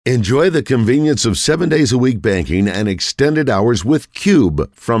Enjoy the convenience of 7 days a week banking and extended hours with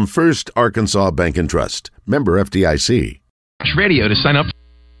Cube from First Arkansas Bank and Trust. Member FDIC. Radio to sign up.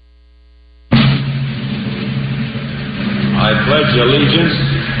 I pledge allegiance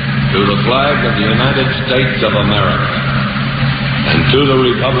to the flag of the United States of America and to the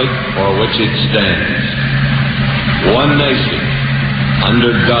republic for which it stands, one nation,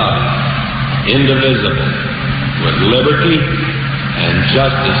 under God, indivisible, with liberty and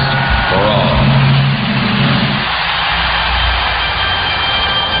justice for all.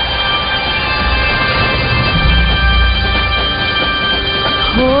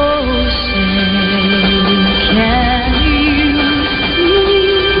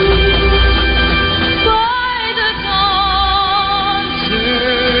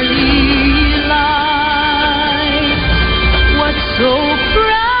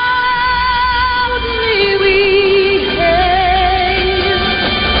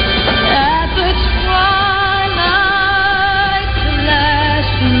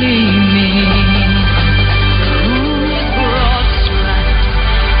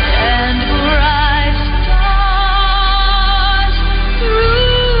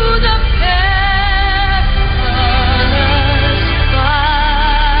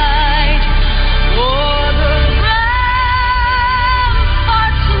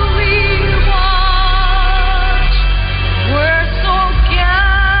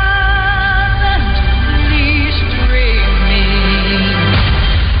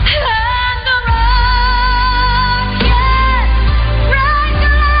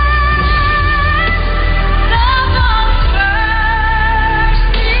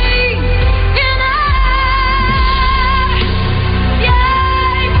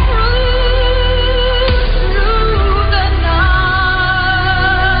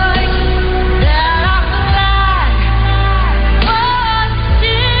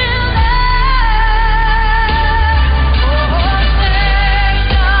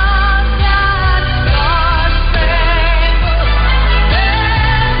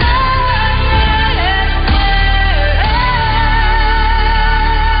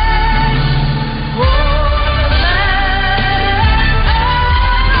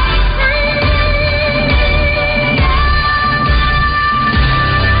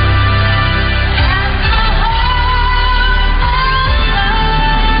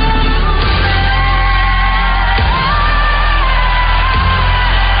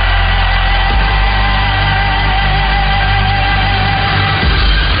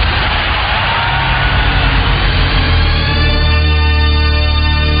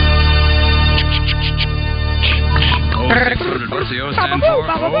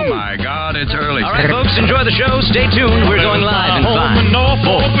 Oh, my God, it's early. All right, folks, enjoy the show. Stay tuned. We're going live in 5,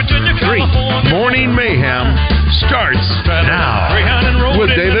 4, 3. Morning Mayhem starts now with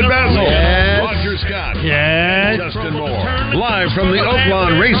David Basil, Roger Scott, Justin Moore, live from the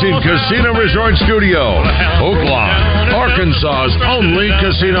Oaklawn Racing Casino Resort Studio. Oaklawn, Arkansas's only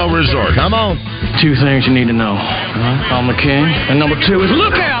casino resort. Come on. 2 things you need to know. I'm the king. And number 2 is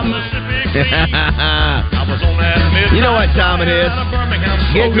look out, You know what time it is.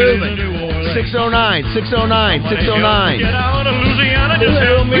 Get moving. 609, 609, 609.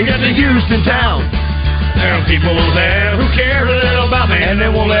 It's the Houston town. There are people there who care a little about me, and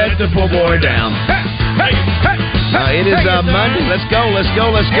they won't let the poor boy down. It is Monday. Let's go, let's go,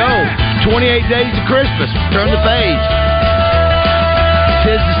 let's go. 28 days to Christmas. Turn the page.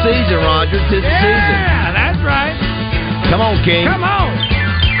 Tis the season, Roger. Tis the season. Yeah, that's right. Come on, King. Come on.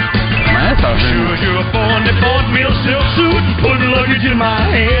 Sure, you were born, they bought me a silk suit and put luggage in my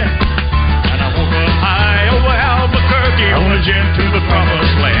hand. And I woke up high over Albuquerque on a jet to the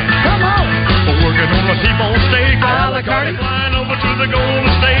promised land. Come on! Working on a T-bone steak, flying over to the Golden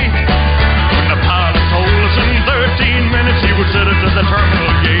State. When the pilot told us in 13 minutes he would set us at the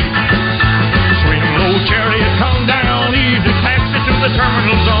terminal gate. Swing low chariot, come down, easy taxi to the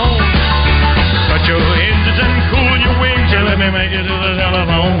terminal zone. Cut your engines and cool your wings and let me make it to the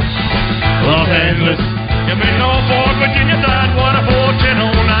telephone. Los Angeles, give me Norfolk, Virginia, Tidewater,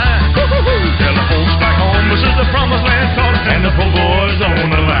 41009. Tell the folks back home this is the promised land calling, and the poor boys on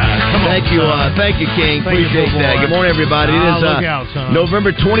the line. Come on, thank you, King. Appreciate that. Good morning, everybody. It is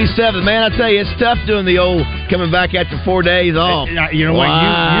November 27th. Man, I tell you, it's tough doing the old coming back after 4 days off. You know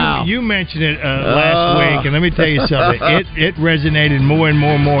what? You mentioned it last week, and let me tell you something. It resonated more and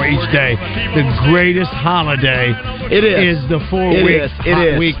more each day. The greatest holiday is the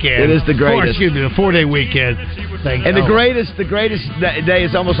 4-week weekend. It is the greatest. The 4-day weekend. And the greatest day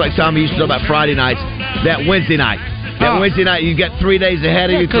is almost like Tommy used to talk about Friday nights. That Wednesday night. Wednesday night, you've got 3 days ahead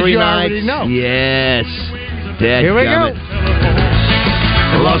of you, 3 nights. Already know. Yes. Here we go.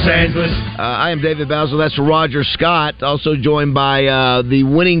 Los Angeles. I am David Basil. That's Roger Scott. Also joined by the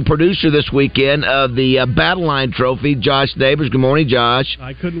winning producer this weekend of the Battle Line Trophy, Josh Neighbors. Good morning, Josh.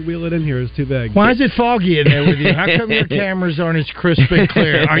 I couldn't wheel it in here. It's too big. Why is it foggy in there with you? How come your cameras aren't as crisp and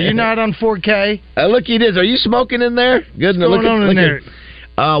clear? Are you not on 4K? Look, it is. Are you smoking in there? Good. What's going on in there?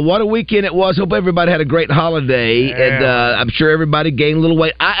 What a weekend it was. Hope everybody had a great holiday, and I'm sure everybody gained a little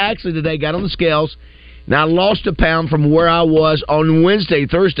weight. I actually today got on the scales. Now, I lost a pound from where I was on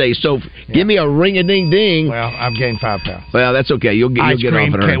Thursday. So give me a ring-a-ding-ding. Well, I've gained 5 pounds. Well, that's okay. You'll get off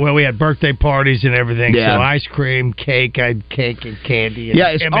it. Cake. Well, we had birthday parties and everything. Yeah. So ice cream, cake. I had cake and candy. And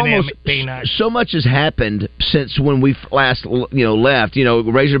it's almost peanuts. So much has happened since when we last left.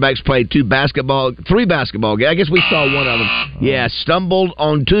 Razorbacks played 3 basketball games. I guess we saw one of them. Yeah, stumbled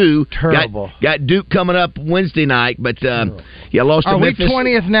on 2. Terrible. Got Duke coming up Wednesday night, but lost to Memphis. Are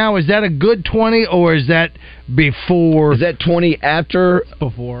we 20th now? Is that a good 20 or is that before? Is that 20 after?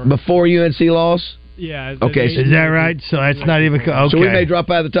 Before UNC loss? Yeah. Okay. Is that right? So that's not even okay. So we may drop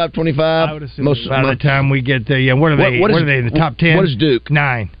out of the top 25. I would assume. By the time we get there, what are they? What are they in the top 10? What is Duke?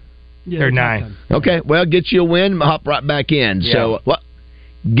 9. Yeah, they're 9. Okay. Well, get you a win, hop right back in. Yeah. So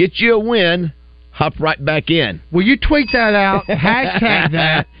get you a win. Hop right back in. Will you tweet that out? Hashtag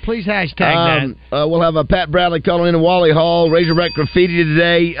that. Please hashtag that. We'll have a Pat Bradley calling in Wally Hall. Razorback Graffiti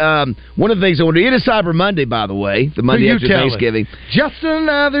today. One of the things I want to do, it is Cyber Monday, by the way. The Monday after Thanksgiving. Just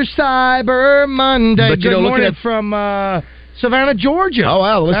another Cyber Monday. But, Good morning from Savannah, Georgia. Oh,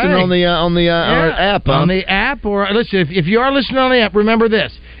 wow. Listen on the app. Huh? On the app. Or listen, if you are listening on the app, remember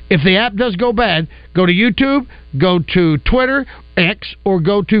this. If the app does go bad, go to YouTube, go to Twitter, X, or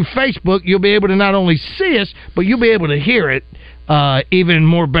go to Facebook. You'll be able to not only see us, but you'll be able to hear it even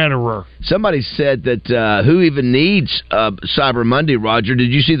more betterer. Somebody said that who even needs Cyber Monday, Roger?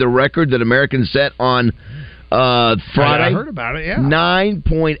 Did you see the record that Americans set on Friday? I heard about it, yeah.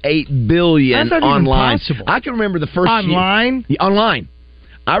 9.8 billion That's not online. Even possible. I can remember the first online? year. Online.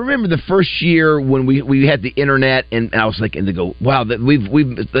 I remember the first year when we had the internet, and I was thinking, they go, wow, they like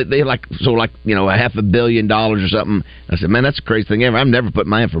 $500 million or something. I said, man, that's the craziest thing ever. I've never put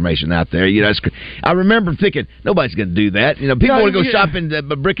my information out there. I remember thinking nobody's going to do that. People want to go shopping at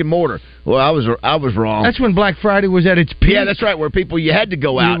brick and mortar. Well, I was wrong. That's when Black Friday was at its peak. Yeah, that's right. Where you had to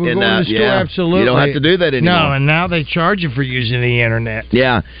go out and go to the store. Absolutely, you don't have to do that anymore. No, and now they charge you for using the internet.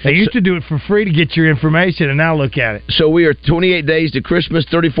 Yeah, they used to do it for free to get your information, and now look at it. So we are 28 days to Christmas.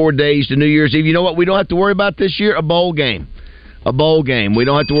 34 days to New Year's Eve. You know what we don't have to worry about this year? A bowl game. We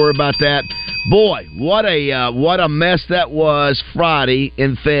don't have to worry about that. Boy, what a mess that was Friday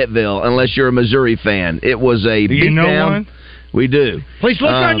in Fayetteville, unless you're a Missouri fan. It was a beatdown. You know one? We do. Please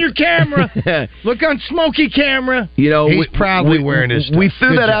look on your camera. Look on Smokey camera. He's proudly wearing his stuff. We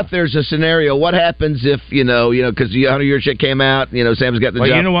threw that out there as a scenario. What happens if, because your shit came out, Sam's got the job.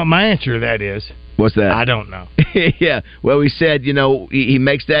 You know what my answer to that is? What's that? I don't know. Yeah. Well, we said, he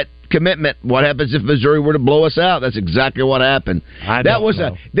makes that commitment. What happens if Missouri were to blow us out? That's exactly what happened. That was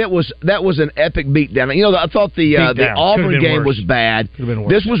an epic beatdown. I thought the Auburn game was bad.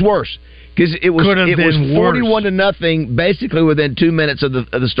 This was worse. Because it was 41-0, basically within 2 minutes of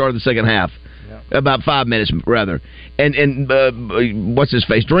the start of the second half. Yep. About 5 minutes, rather. And what's his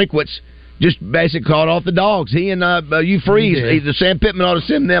face? Drinkwitz just basically called off the dogs. He and you freeze. Sam Pittman ought to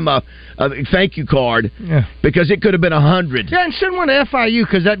send them a thank you card because it could have been 100. Yeah, and send one to FIU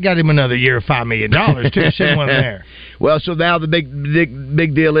because that got him another year of $5 million too. Send one there. Well, so now the big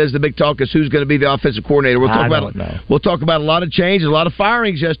deal is the big talk is who's going to be the offensive coordinator. We'll talk about a lot of changes, a lot of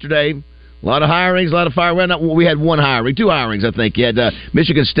firings yesterday. A lot of hirings, a lot of fire. We had one hiring, 2 hirings, I think. You had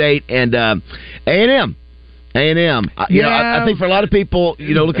Michigan State and A&M. I think for a lot of people,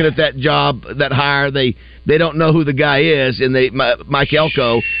 looking at that job, that hire, they don't know who the guy is, and Mike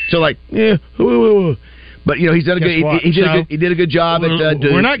Elko. So but he's done he did a good job at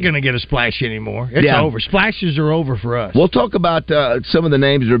Duke. We're not going to get a splash anymore. It's over. Splashes are over for us. We'll talk about some of the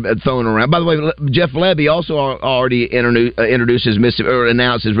names that are thrown around. By the way, Jeff Levy also already announced his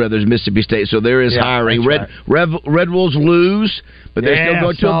Mississippi State. So there is hiring. Red Wolves lose, but they're still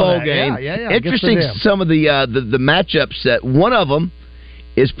going to a bowl game. Interesting. Some of the matchups that one of them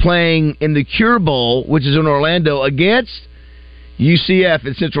is playing in the Cure Bowl, which is in Orlando, against UCF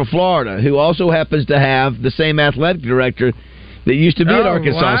in Central Florida, who also happens to have the same athletic director that used to be at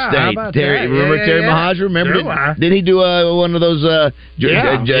Arkansas State. Terry Mahajer? Remember? Didn't he do one of those? He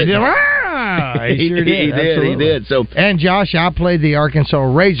sure did. He did. So, and Josh, I played the Arkansas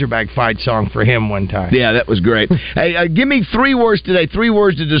Razorback fight song for him one time. Yeah, that was great. Hey, give me 3 words today. 3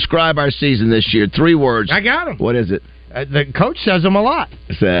 words to describe our season this year. 3 words. I got them. What is it? The coach says them a lot.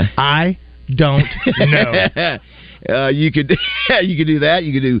 I don't know. You could do that.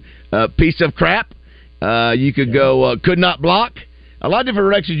 You could do piece of crap. You could go could not block. A lot of different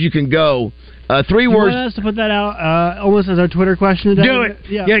directions you can go. 3 words. You want us to put that out almost as our Twitter question today? Do it.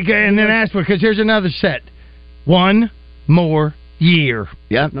 Yeah, and then ask for it, because here's another set. 1 more year.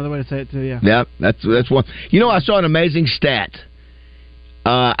 Yeah. Another way to say it, too, yeah. Yeah, that's one. I saw an amazing stat.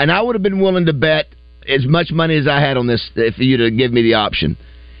 And I would have been willing to bet as much money as I had on this if you to give me the option.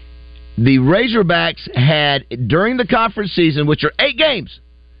 The Razorbacks had, during the conference season, which are 8 games,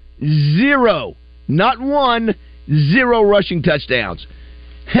 0, not 1, 0 rushing touchdowns.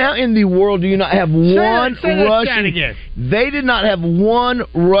 How in the world do you not have one rushing? They did not have one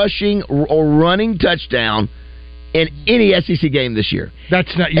rushing or running touchdown in any SEC game this year.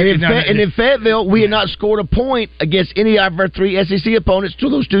 That's not. And in Fayetteville, we had not scored a point against any of our 3 SEC opponents to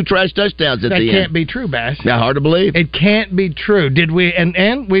those 2 trash touchdowns at the end. That can't be true, Bass. Now, hard to believe. It can't be true. Did we?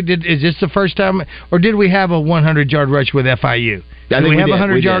 And we did. Is this the first time, or did we have a 100-yard rush with FIU? Did we have a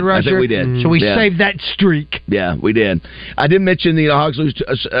 100-yard rusher? I think we did. So we saved that streak. Yeah, we did. I did mention the Hogs lose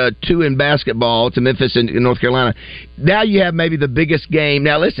 2 in basketball to Memphis in North Carolina. Now you have maybe the biggest game.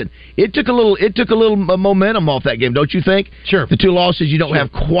 Now listen, it took a little momentum off that game, don't you think? Sure. The 2 losses, you don't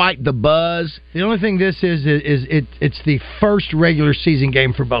have quite the buzz. The only thing this is it's the first regular season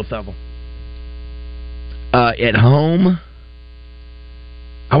game for both of them. At home.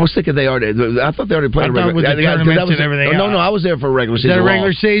 I was thinking I thought they already played a regular season. No, I was there for a regular season. Is that a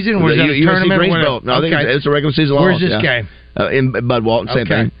regular season? Or was that a tournament? No, I think it's a regular season loss. Where's this game? In Bud Walton, same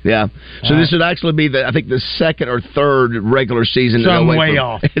thing. Yeah. So this would actually be the 2nd or 3rd regular season. So I'm way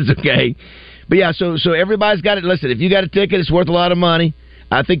off. It's okay. But yeah, so everybody's got it. Listen, if you got a ticket, it's worth a lot of money.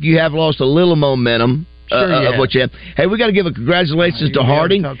 I think you have lost a little momentum. Of what you have. Hey, we got to give a congratulations to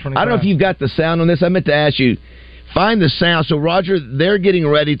Harding. I don't know if you've got the sound on this. I meant to ask you. Find the sound. So, Roger, they're getting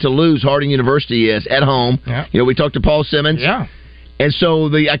ready to lose. Harding University is at home. Yeah. We talked to Paul Simmons. Yeah. And so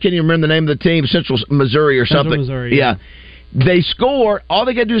I can't even remember the name of the team, Central Missouri or something. Missouri, yeah. They score. All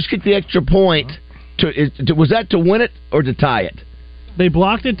they got to do is kick the extra point. Was that to win it or to tie it? They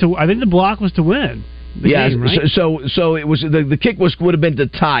blocked it to. I think the block was to win. Game, right? So it was the kick would have been to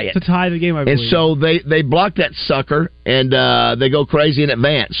tie it. To tie the game, I believe. And so they blocked that sucker and they go crazy in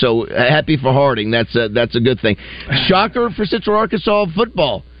advance. So happy for Harding. That's a good thing. Shocker for Central Arkansas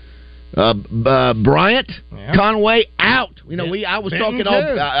football. Bryant, Conway out. I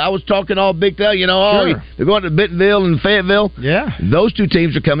was talking all big time. They're going to Bentonville and Fayetteville. Yeah, those 2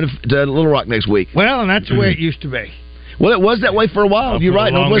 teams are coming to Little Rock next week. Well, and that's the way it used to be. Well, it was that way for a while. You're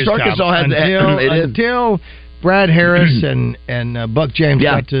right. Northwest Arkansas had until Brad Harris and Buck James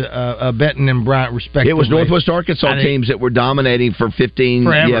got to Benton and Bryant respectively. It was Northwest Arkansas teams that were dominating for 15,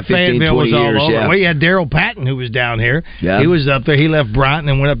 20 years. Yeah. We had Daryl Patton who was down here. Yeah. He was up there. He left Bryant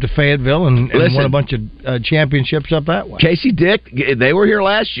and went up to Fayetteville and won a bunch of championships up that way. Casey Dick, they were here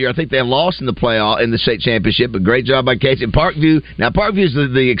last year. I think they lost in the playoff in the state championship, but great job by Casey. And Parkview is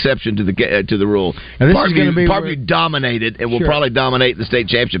the exception to the rule. Parkview dominated and will probably dominate the state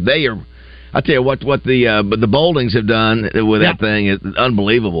championship. They are. I tell you what the Bouldings have done with that thing is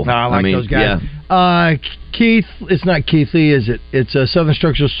unbelievable. No, I mean, those guys. Yeah. Keith, it's not Keithley, is it? It's Southern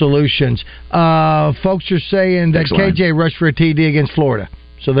Structural Solutions. Folks are saying that KJ rushed for a TD against Florida,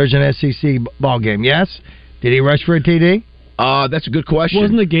 so there's an SEC ball game. Yes, did he rush for a TD? That's a good question.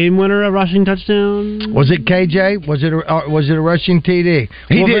 Wasn't the game winner a rushing touchdown? Was it KJ? Was it a rushing TD?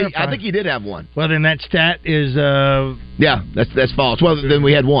 He did. I think he did have one. Well, then that stat is that's false. Well, then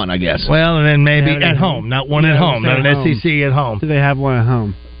we had one, I guess. Well, and then maybe at home, not one at home, not an SEC at home. Do they have one at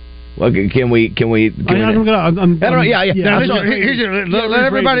home? Well, can we? Let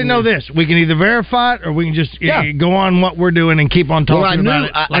everybody know this. We can either verify it or we can just go on what we're doing and keep on talking about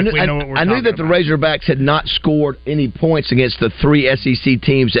it. I knew that the Razorbacks had not scored any points against the 3 SEC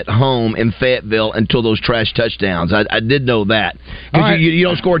teams at home in Fayetteville until those trash touchdowns. I did know that. Because you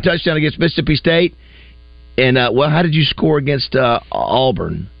don't score a touchdown against Mississippi State. And, how did you score against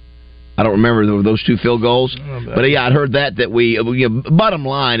Auburn? I don't remember those 2 field goals, but I'd heard that we bottom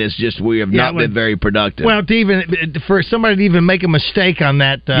line is just we have not been very productive. Well, for somebody to even make a mistake on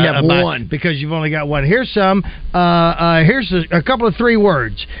that, you have one because you've only got one. Here's some. Here's a couple of 3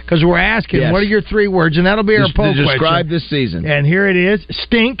 words because we're asking what are your 3 words, and that'll be our poll question. Describe this season. And here it is: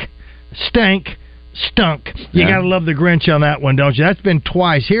 stink, stank, stunk. You got to love the Grinch on that one, don't you? That's been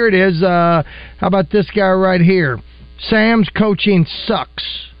twice. Here it is. How about this guy right here? Sam's coaching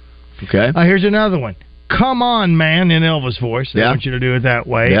sucks. Okay. Here's another one. Come on, man, in Elvis' voice. I want you to do it that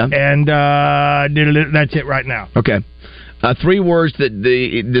way. Yeah. And that's it right now. Okay. 3 words that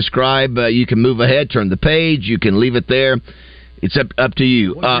describe you can move ahead, turn the page, you can leave it there. It's up to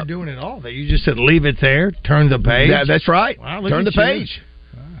you. Well, you're doing it all. You just said leave it there, turn the page. That's right. Wow, turn the page.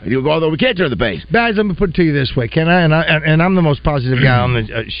 Although we can't turn the page. Guys, let me put it to you this way. Can I? And I'm the most positive guy on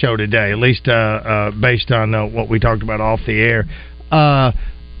the show today, at least based on what we talked about off the air.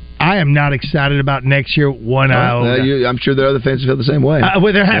 I am not excited about next year one iota. I'm sure there are other fans who feel the same way.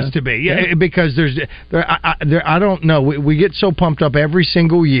 Well, there has to be, because I don't know. We get so pumped up every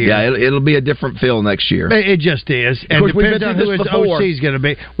single year. Yeah, it'll be a different feel next year. It just is. And of course, depends on who his OC is going to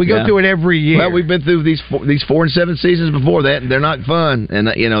be. We go through it every year. Well, we've been through these 4 and 7 seasons before that, and they're not fun. And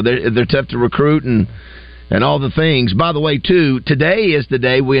they're tough to recruit and all the things. By the way, too, today is the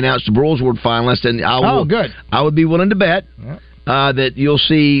day we announced the Broilswood finalists, and good. I would be willing to bet. That you'll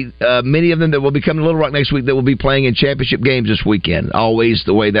see many of them that will be coming to Little Rock next week that will be playing in championship games this weekend. Always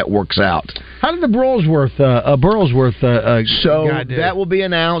the way that works out. How did the Burlsworth guy do? That will be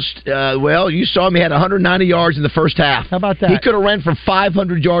announced. You saw him. He had 190 yards in the first half. How about that? He could have ran for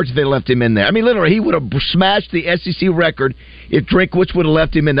 500 yards if they left him in there. I mean, literally, he would have smashed the SEC record if Drinkwitz would have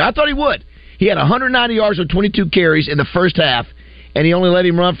left him in there. I thought he would. He had 190 yards on 22 carries in the first half, and he only let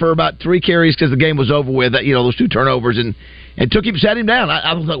him run for about 3 carries because the game was over with. Those 2 turnovers and sat him down.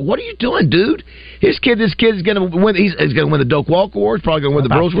 I was like, "What are you doing, dude? This kid is going to win. He's going to win the Doak Walk Award. Probably going to win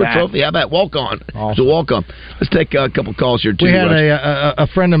the Burlswood Trophy. How about walk on? Awesome. So walk on. Let's take a couple calls here too. We had a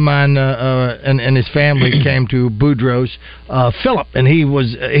friend of mine and his family came to Boudreaux's, Philip, and he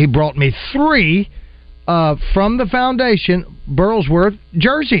brought me 3. From the foundation, Burlsworth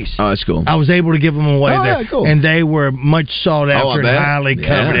jerseys. Oh, that's cool. I was able to give them away there, cool. And they were much sought after and highly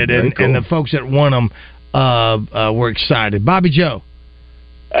coveted. And the folks that won them were excited. Bobby Joe.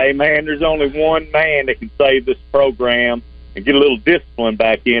 Hey, man, there's only one man that can save this program and get a little discipline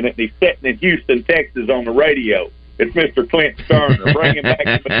back in it, and he's sitting in Houston, Texas on the radio. It's Mr. Clint Sterner. Bring him back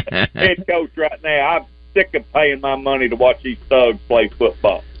to head coach right now. I'm sick of paying my money to watch these thugs play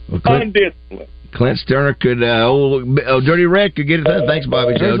football. Undisciplined. Clint Sterner could, Dirty Red could get it done. Thanks,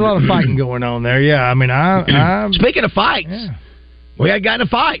 Bobby Joe. There's a lot of fighting going on there. Yeah, I mean, I'm speaking of fights, we had got in a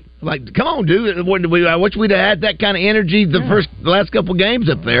fight. Like, come on, dude. I wish we'd have had that kind of energy the last couple games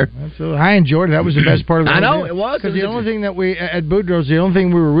up there. Absolutely. I enjoyed it. That was the best part of it. I know, it was. Because the only thing that we, at Boudreaux's, the only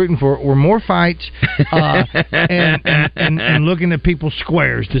thing we were rooting for were more fights and looking at people's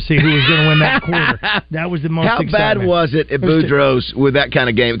squares to see who was going to win that quarter. That was the most exciting. How bad was it at Boudreaux's with that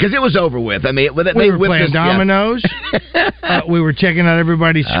kind of game? Because it was over with. I mean, we were playing dominoes. We were checking out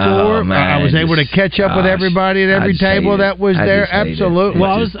everybody's score. Oh, man, I was able to catch up with everybody at every table that was there. Absolutely.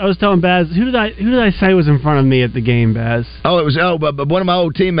 Well, I was telling Baz, who did I say was in front of me at the game, Baz? But one of my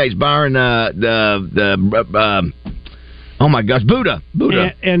old teammates, Byron, oh my gosh, Buddha,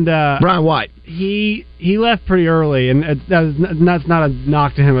 and Brian White. He left pretty early, and that's not a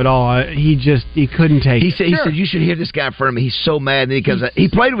knock to him at all. He couldn't take. He said you should hear this guy in front of me. He's so mad, and he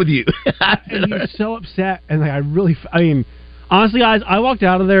played with you. And he's so upset, and I mean, honestly, guys, I walked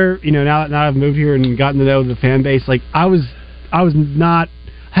out of there. Now that I've moved here and gotten to know the fan base, like I was not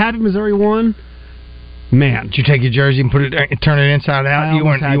happy Missouri won. Man, did you take your jersey and turn it inside out? You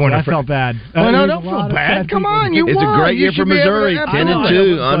weren't. I felt bad. No, don't feel bad. Come on, you won. It's a great year for Missouri.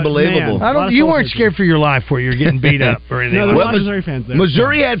 10-2, unbelievable. You weren't scared for your life where you're getting beat up or anything. No, there were a lot of Missouri fans there.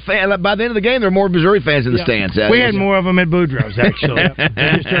 Missouri had fans. By the end of the game, there were more Missouri fans in the stands. We had more of them at Boudreaux's, actually. We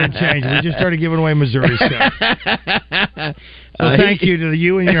just started changing. We just started giving away Missouri stuff. So thank you to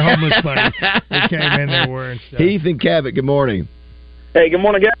you and your homeless buddy who came in there wearing stuff. Heath and Cabot, good morning. Hey, good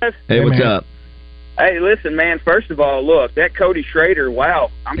morning, guys. Hey, what's up? Hey, listen, man, first of all, look, that Cody Schrader,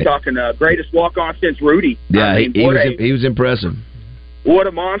 wow, I'm talking greatest walk-on since Rudy. Yeah, I mean, he was impressive. What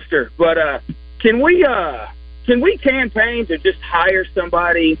a monster. But can we campaign to just hire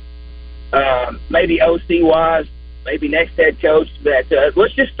somebody, maybe OC-wise, maybe next head coach, that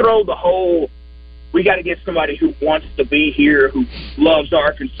let's just throw the whole, we got to get somebody who wants to be here, who loves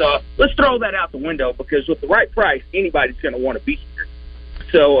Arkansas. Let's throw that out the window, because with the right price, anybody's going to want to be here.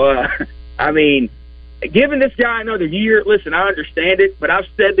 So, I mean, giving this guy another year, listen, I understand it, but I've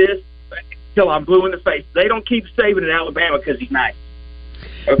said this till I'm blue in the face. They don't keep Saban in Alabama because he's nice.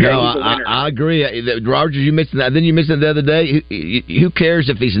 Okay, no, I agree. Rogers, you mentioned that. Then you mentioned the other day, who cares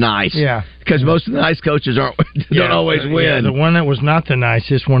if he's nice? Yeah. Because most of the nice coaches don't always win. Yeah, the one that was not the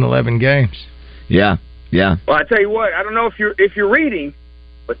nicest won 11 games. Yeah. Well, I tell you what, I don't know if you're reading,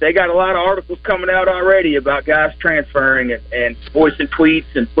 but they got a lot of articles coming out already about guys transferring and voicing tweets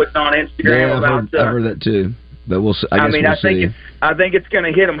and putting on Instagram about stuff. I've heard that too. But we'll see. I think it's going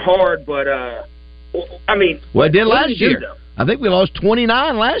to hit them hard. But I mean, well, it did last year. I think we lost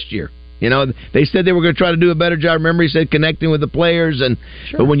 29 last year. You know, they said they were going to try to do a better job. Remember, he said connecting with the players,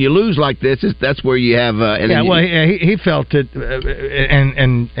 but when you lose like this, that's where you have. He felt it,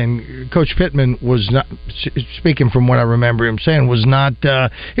 and Coach Pittman was not speaking from what I remember him saying was not.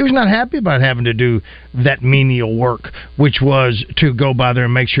 He was not happy about having to do that menial work, which was to go by there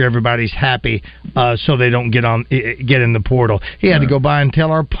and make sure everybody's happy, so they don't get in the portal. He had to go by and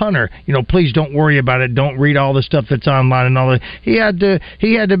tell our punter, please don't worry about it. Don't read all the stuff that's online and all that. He had to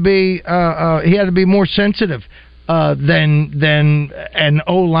be more sensitive than an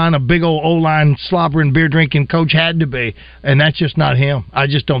O-line, a big old O-line slobbering beer drinking coach had to be, and that's just not him. I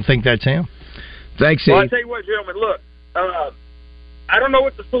just don't think that's him. Thanks, Steve. Well, I'll tell you what, gentlemen. Look, I don't know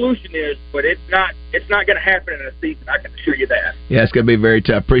what the solution is, but it's not going to happen in a season. I can assure you that. Yeah, it's going to be very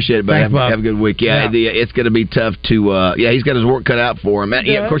tough. Appreciate it, buddy. Have a good week. Yeah. It's going to be tough to. He's got his work cut out for him.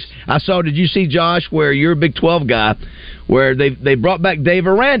 Yeah, of course. I saw. Did you see, Josh, where you're a Big 12 guy, where they brought back Dave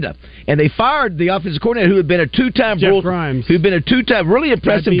Aranda and they fired the offensive coordinator who had been a two-time really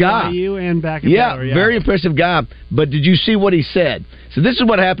impressive guy. And back very impressive guy. But did you see what he said? So this is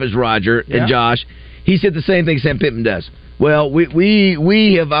what happens, Roger and Josh. He said the same thing Sam Pittman does. Well,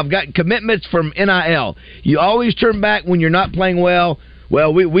 I've got commitments from NIL. You always turn back when you're not playing well.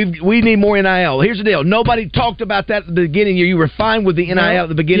 Well, we need more NIL. Here's the deal. Nobody talked about that at the beginning of the year. You were fine with the NIL at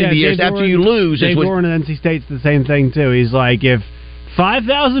the beginning of the year. After you lose. Dave Doran at NC State's the same thing, too. He's like, if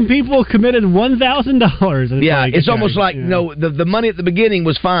 5,000 people committed $1,000. Yeah, it's almost like the money at the beginning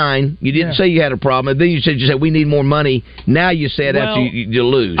was fine. You didn't say you had a problem. And then you said we need more money. Now you say it after you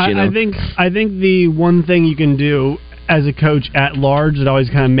lose. I think the one thing you can do as a coach at large that always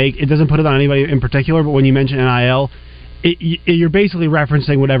kind of it doesn't put it on anybody in particular, but when you mention NIL, you're basically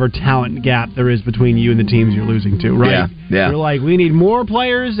referencing whatever talent gap there is between you and the teams you're losing to, right? Yeah. You're like, we need more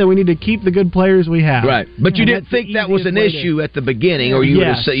players and we need to keep the good players we have. Right. But you didn't think that was an issue at the beginning, or you would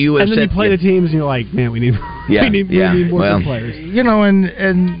have said and then you play the teams and you're like, man, we need more good players.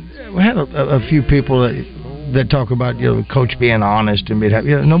 And we had a few people that talk about the coach being honest and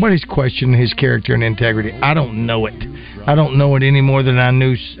nobody's questioning his character and integrity. I don't know it. I don't know it any more than I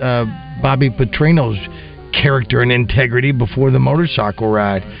knew Bobby Petrino's character and integrity before the motorcycle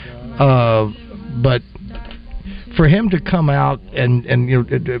ride. But for him to come out and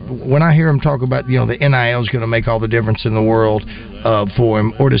when I hear him talk about the NIL is going to make all the difference in the world for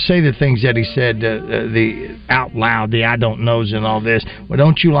him, or to say the things that he said the out loud, the I don't knows and all this. Well,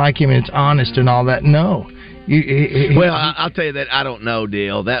 don't you like him? And it's honest and all that. No. I'll tell you that I don't know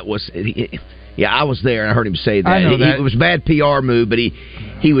deal. That was I was there and I heard him say that. It was a bad PR move, but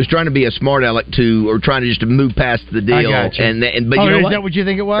he was trying to be a smart aleck or trying to just move past the deal. I got you. But you know is what? That what you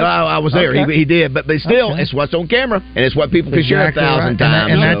think it was? I was there. Okay. He did, but still, it's what's on camera and it's what people can share 1,000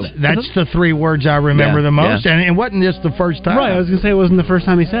 times. And that's the three words I remember the most. And it wasn't just the first time. Right. I was going to say it wasn't the first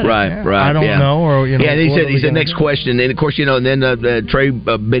time he said it. Right. I don't know. Or and he said next question, and of course and then Trey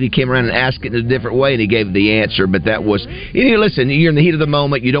Biddy came around and asked it in a different way, and he gave the answer. But that was listen. You're in the heat of the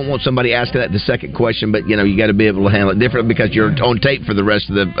moment. You don't want somebody asking that the second question, but you got to be able to handle it differently because you're on tape for the rest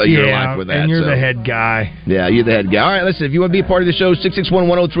of your life with that. And you're the head guy. Yeah, you're the head guy. All right, listen, if you want to be a part of the show,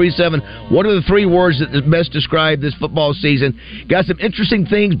 661-1037. What are the three words that best describe this football season? Got some interesting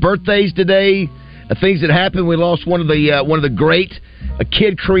things, birthdays today, things that happened. We lost one of the great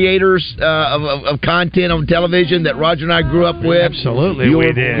kid creators of content on television that Roger and I grew up with. Absolutely,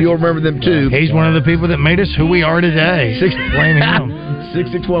 we did. You'll remember them too. He's one of the people that made us who we are today. Blame him.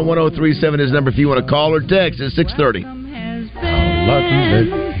 661-1037 is the number if you want to call or text. It's 6:30. Lucky that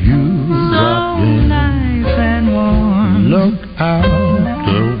you dropped in. Look out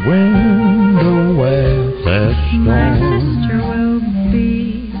the window where that storm.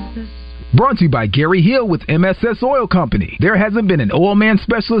 Brought to you by Gary Hill with MSS Oil Company. There hasn't been an oil man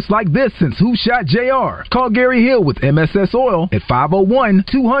specialist like this since Who Shot JR. Call Gary Hill with MSS Oil at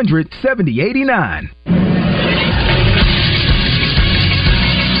 501-200-7089.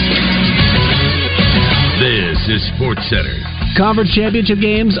 This is Sports Center. Conference championship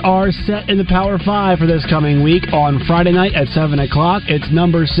games are set in the Power 5 for this coming week. On Friday night at 7 o'clock, it's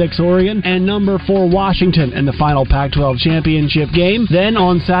number 6 Oregon and number 4 Washington in the final Pac-12 championship game. Then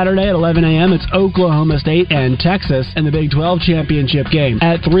on Saturday at 11 a.m., it's Oklahoma State and Texas in the Big 12 championship game.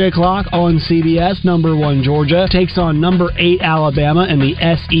 At 3 o'clock on CBS, number 1 Georgia takes on number 8 Alabama in the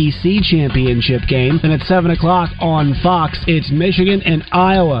SEC championship game. Then at 7 o'clock on Fox, it's Michigan and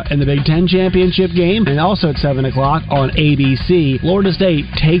Iowa in the Big 10 championship game. And also at 7 o'clock on ABC, AAC, Florida State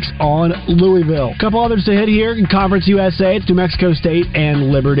takes on Louisville. A couple others to hit here in Conference USA. It's New Mexico State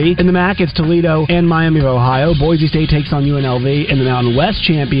and Liberty. In the MAC, it's Toledo and Miami of Ohio. Boise State takes on UNLV in the Mountain West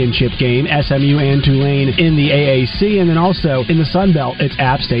Championship game. SMU and Tulane in the AAC. And then also in the Sun Belt, it's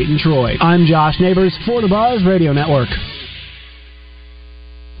App State and Troy. I'm Josh Neighbors for the Buzz Radio Network.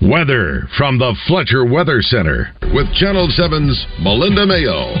 Weather from the Fletcher Weather Center with Channel 7's Melinda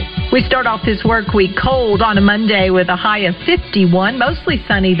Mayo. We start off this work week cold on a Monday with a high of 51, mostly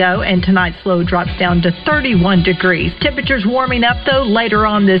sunny though, and tonight's low drops down to 31 degrees. Temperatures warming up though later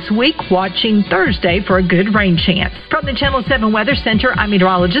on this week, watching Thursday for a good rain chance. From the Channel 7 Weather Center, I'm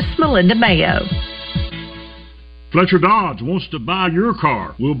meteorologist Melinda Mayo. Fletcher Dodge wants to buy your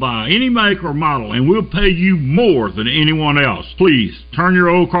car. We'll buy any make or model, and we'll pay you more than anyone else. Please, turn your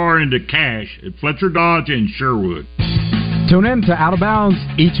old car into cash at Fletcher Dodge in Sherwood. Tune in to Out of Bounds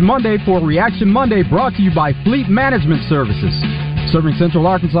each Monday for Reaction Monday, brought to you by Fleet Management Services. Serving Central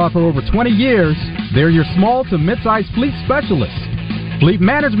Arkansas for over 20 years, they're your small to mid-sized fleet specialists. Fleet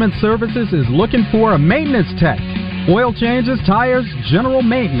Management Services is looking for a maintenance tech. Oil changes, tires, general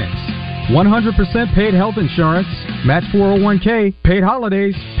maintenance. 100% paid health insurance, match 401k, paid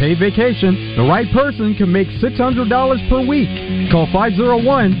holidays, paid vacation. The right person can make $600 per week. Call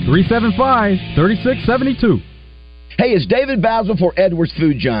 501-375-3672. Hey, it's David Basil for Edwards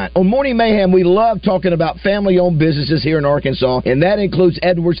Food Giant. On Morning Mayhem, we love talking about family-owned businesses here in Arkansas, and that includes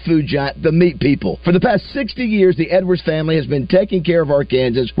Edwards Food Giant, the meat people. For the past 60 years, the Edwards family has been taking care of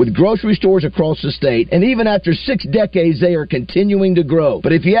Arkansans with grocery stores across the state, and even after 6 decades, they are continuing to grow.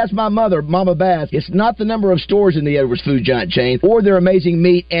 But if you ask my mother, Mama Bass, it's not the number of stores in the Edwards Food Giant chain or their amazing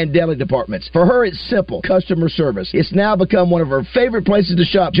meat and deli departments. For her, it's simple, customer service. It's now become one of her favorite places to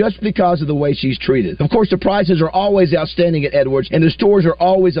shop just because of the way she's treated. Of course, the prices are always outstanding at Edwards, and the stores are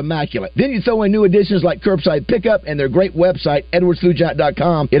always immaculate. Then you throw in new additions like curbside pickup and their great website,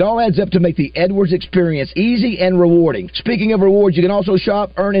 edwardsfoodgiant.com. It all adds up to make the Edwards experience easy and rewarding. Speaking of rewards, you can also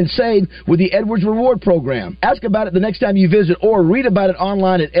shop, earn, and save with the Edwards Reward Program. Ask about it the next time you visit or read about it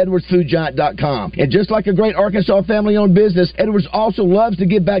online at edwardsfoodgiant.com. And just like a great Arkansas family-owned business, Edwards also loves to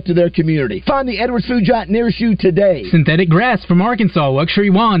give back to their community. Find the Edwards Food Giant nearest you today. Synthetic grass from Arkansas Luxury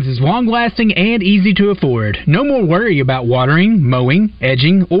Wands is long-lasting and easy to afford. No more worry about watering, mowing,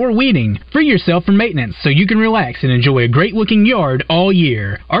 edging, or weeding. Free yourself from maintenance so you can relax and enjoy a great-looking yard all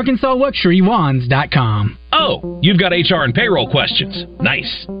year. ArkansasLuxuryWands.com. Oh, you've got HR and payroll questions.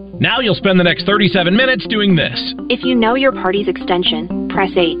 Nice. Now you'll spend the next 37 minutes doing this. If you know your party's extension,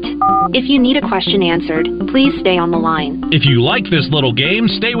 press 8. If you need a question answered, please stay on the line. If you like this little game,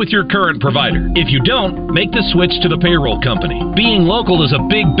 stay with your current provider. If you don't, make the switch to the payroll company. Being local is a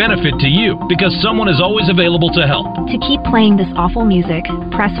big benefit to you because someone is always available to help. To keep playing this awful music,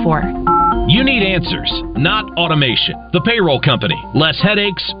 press 4. You need answers, not automation. The payroll company. Less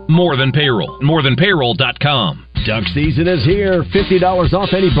headaches, more than payroll. Morethanpayroll.com. Duck season is here. $50 off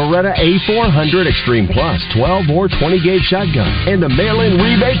any Beretta A400 Extreme Plus 12 or 20 gauge shotgun, and a mail-in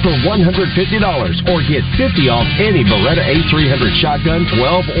rebate for $150, or get $50 off any Beretta A300 shotgun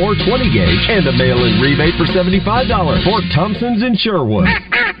 12 or 20 gauge, and a mail-in rebate for $75 for Thompson's in Sherwood.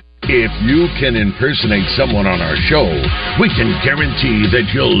 If you can impersonate someone on our show, we can guarantee that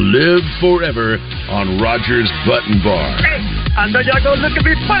you'll live forever on Rogers Button Bar. Hey, I know y'all gonna look at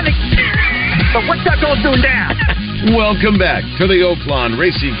me funny, but what y'all gonna do now? Welcome back to the Oaklawn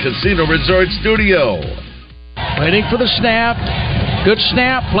Racing Casino Resort Studio. Waiting for the snap. Good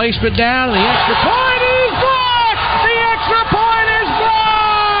snap. Placement down. The extra point is blocked! The extra point is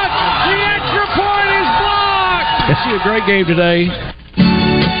blocked! The extra point is blocked! I see a great game today.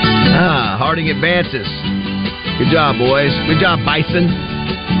 Harding advances. Good job, boys. Good job, Bison.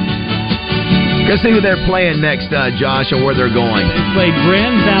 Let's see who they're playing next, Josh, and where they're going. They play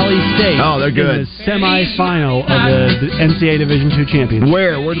Grand Valley State. Oh, they're good. In the semifinal of the NCAA Division II championship.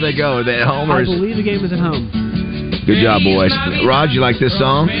 Where do they go? Are they at home? I believe the game is at home. Good job, boys. Rod, you like this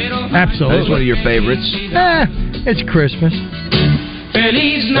song? Absolutely. That's one of your favorites. It's Christmas.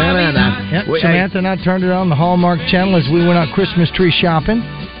 Yep, Samantha and I turned it on the Hallmark Channel as we went out Christmas tree shopping.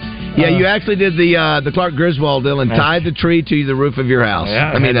 Yeah, you actually did the Clark Griswold deal and tied the tree to the roof of your house.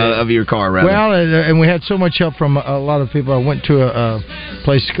 Yeah, of your car, rather. Well, and we had so much help from a lot of people. I went to a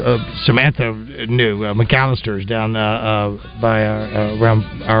place Samantha knew, McAllister's down by around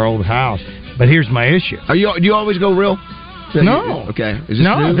our old house. But here's my issue. Do you always go real? No. Okay. Is this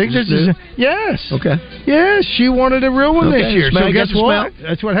no, new? I think this is yes. Okay. Yes, she wanted a real one this year. Smell, so guess what? Smell?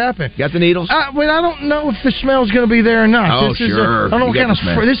 That's what happened. Got the needles? Well, I don't know if the smell's going to be there or not. Oh, this sure. I don't know what kind of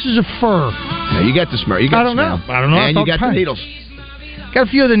fur. This is a fur. Yeah, you got the smell. You got the smell. I don't know. And you got the needles. Got a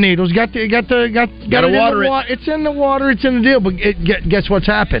few of the needles. Got to water it. It's in the water. It's in the deal. But guess what's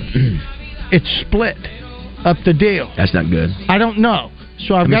happened? It's split up the deal. That's not good. I don't know.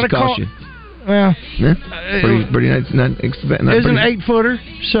 So I've got to call. You? Well, yeah, pretty nice. Not it's an 8-footer.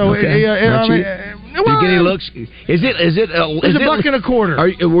 So okay. you get any looks? Is it it's $1.25.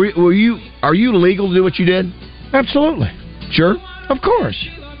 Are you legal to do what you did? Absolutely. Sure. Of course.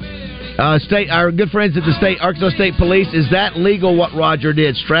 Our good friends at the Arkansas State Police, is that legal what Roger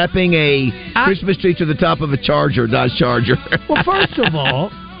did? Strapping a Christmas tree to the top of a Dodge Charger. Well, first of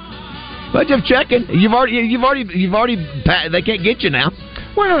all, but just checking. You've already. They can't get you now.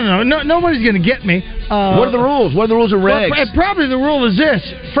 Well, no, nobody's going to get me. What are the rules? What are the rules and regs? Well, probably the rule is this: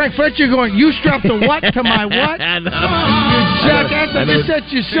 Frank Fletcher going, you strapped the what to my what? I know. Jackass, you're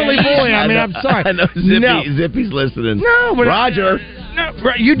such a silly boy. I mean, I'm sorry. I know. Zippy's listening. No, but Roger.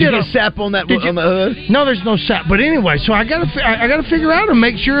 You did a sap on that on the hood? No, there's no sap. But anyway, so I got to figure out and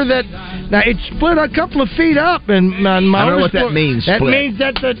make sure that now it's split a couple of feet up, and my I don't know what that means. That split. means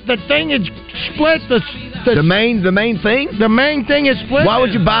that the thing is split. The main thing. The main thing is split. Why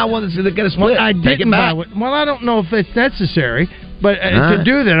would you buy one that's going to split? Well, I didn't buy one. Well, I don't know if it's necessary, but to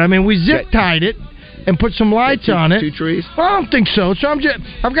do that, I mean, we zip tied it and put some lights on it. 2 trees? Well, I don't think so. So I've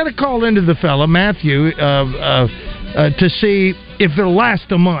got to call into the fella Matthew to see if it'll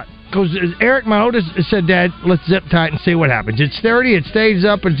last a month. Because Eric, my oldest, said, Dad, let's zip tie it and see what happens. It's sturdy, it stays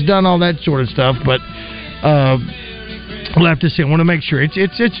up, it's done all that sort of stuff, but we'll have to see. I want to make sure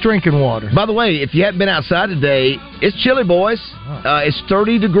it's drinking water. By the way, if you haven't been outside today, it's chilly, boys. It's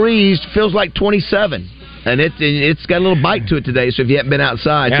 30 degrees, feels like 27. And it's got a little bite to it today, so if you haven't been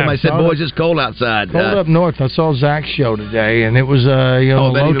outside, somebody said, boys, it's cold outside. Cold up north. I saw Zach's show today, and it was low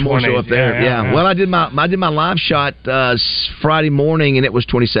even 20s. More so up there. Yeah. Well, I did my live shot Friday morning, and it was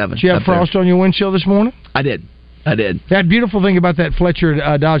 27. Did you have frost on your windshield this morning? I did. That beautiful thing about that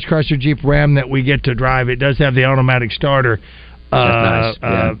Fletcher Dodge Chrysler Jeep Ram that we get to drive, it does have the automatic starter. That's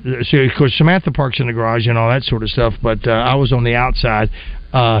nice. Yeah. So, of course, Samantha parks in the garage and all that sort of stuff, but I was on the outside.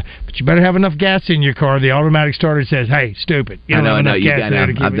 But you better have enough gas in your car. The automatic starter says, "Hey, stupid! You don't have enough gas in there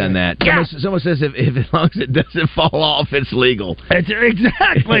to keep I've done that. Yeah. Someone says if as long as it doesn't fall off, it's legal.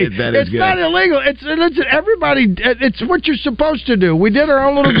 Exactly. It's good. Not illegal. Listen, everybody. It's what you're supposed to do. We did our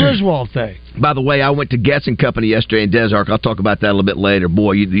own little Griswold thing. By the way, I went to Guess & Company yesterday in Des Arc. I'll talk about that a little bit later.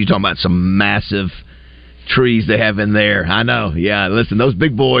 Boy, you're talking about some massive trees they have in there. I know. Yeah, listen, those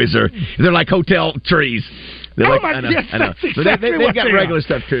big boys they're like hotel trees. I know. That's exactly they've got regular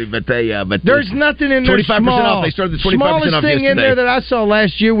stuff too, but there's nothing in there 25% off. They started the 25% off smallest thing yesterday. in there that I saw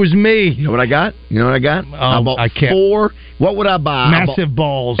last year was me. You know what I got? I bought 4. What would I buy? Massive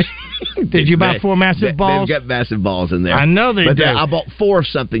balls. Did you buy 4 massive balls? They've got massive balls in there. I know they do. I bought 4 of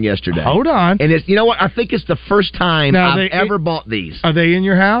something yesterday. Hold on. And you know what? I think it's the first time I've ever bought these. Are they in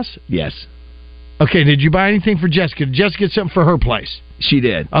your house? Yes. Okay, did you buy anything for Jessica? Did Jessica get something for her place? She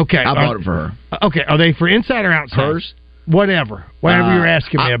did. Okay. I bought it for her. Okay, are they for inside or outside? Hers? Whatever you're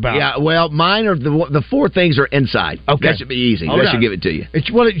asking me about. Yeah, well, mine are the 4 things are inside. Okay. That should be easy. That should give it to you.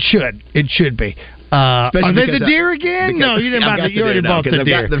 It should be. Are they the deer again? No, you didn't buy the deer. You already bought the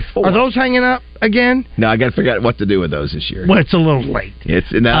deer. Are those hanging up again? No, I got to figure out what to do with those this year. Well, it's a little late.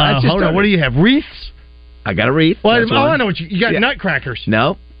 Hold on. What do you have? Wreaths? I got a wreath. Well, I know what you got. Nutcrackers.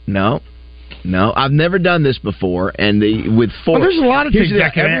 No. I've never done this before, and with 4. Well, there's a lot of things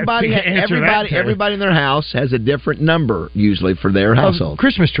that can everybody in their house has a different number usually for their household.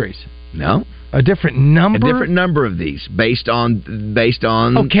 Christmas trees. No. A different number? A different number of these based on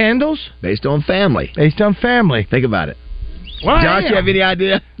candles? Based on family. Based on family. Think about it. Well, Josh, you have any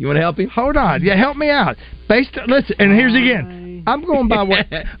idea? You want to help him? Hold on. Yeah, help me out. Listen, and here's again. I'm going by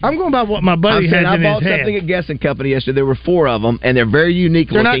what my buddy has in his head. I bought something at Guess & Company yesterday. There were 4 of them, and they're very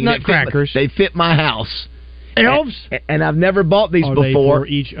unique looking. They're not nutcrackers. They fit my house. Elves? And I've never bought these before. They for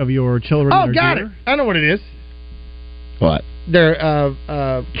each of your children? Oh, got it. I know what it is. What? They're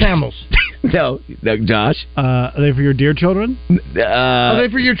camels. No, Josh. Are they for your dear children? Are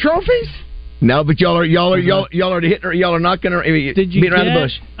they for your trophies? No, but y'all are hitting. Y'all are not going to beat around the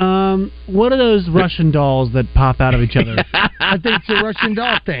bush. What are those Russian dolls that pop out of each other? I think it's a Russian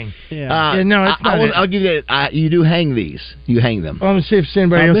doll thing. Yeah. No, it's not. I'll give you that. You do hang these. You hang them. Let me see if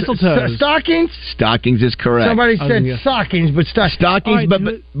anybody else. Mistletoes. Stockings. Stockings is correct. Somebody said stockings, but stockings,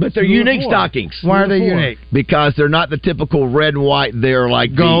 but they're unique stockings. Why are they unique? Because they're not the typical red and white. They're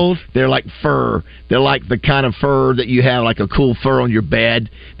like gold. They're like fur. They're like the kind of fur that you have, like a cool fur on your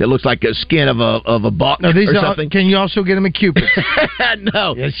bed that looks like a skin of a buck or something. Can you also get them at Cupid's?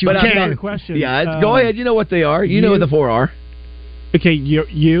 No. Yes, you can. Question. Yeah, go ahead. You know what they are. You know what the 4 are. Okay,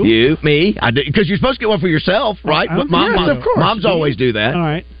 you, me. I do because you're supposed to get one for yourself, right? Yes, of course. Moms always do that. All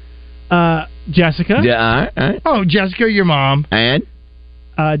right. Jessica. Yeah. All right. Oh, Jessica, your mom. And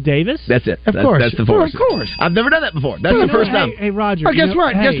Davis. That's it. Of course. That's the fourth. Of course. I've never done that before. That's the first time. Hey, Roger. Oh, guess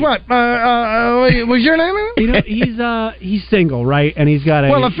what? Guess what? Was your name in it? He's single, right? And he's got a.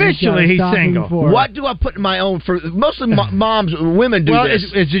 Well, officially, he's single. What do I put in my own for? Mostly moms, women do this.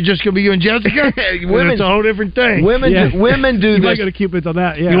 Is it just going to be you and Jessica? Women, it's a whole different thing. Women do you this. might go to Cupid's on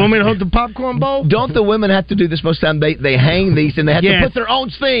that. Yeah. You want me to hold the popcorn bowl? Don't the women have to do this most of the time? They hang these and they have to put their own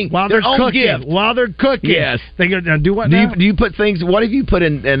thing while their they're own cooking. gift While they're cooking. Yes. They go do what? Do you put things? What have you put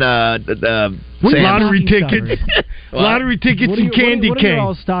in lottery tickets, lottery tickets, and candy cane. What are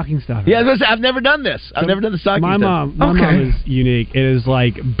all stocking stuff? Yeah, I've never done this. I've never done the stocking stuff. My mom is unique. It is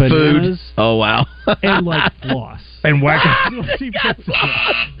like bananas. Food. Oh wow. And like floss. And wax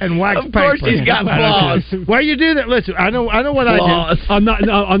and wax paper. Of course, she's got floss. Why you do that? Listen, I know what floss. I do.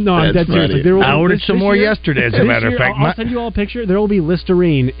 I'm dead serious. I ordered some more yesterday. As a matter of fact, I'll send you all a picture. There will be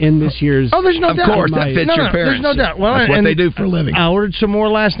Listerine in this year's. Oh, there's no doubt. Of course, that fits your parents. There's no doubt. Well, that's what they do for a living. I ordered some more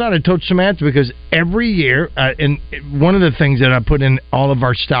last night. I told Samantha because every year, and one of the things that I put in all of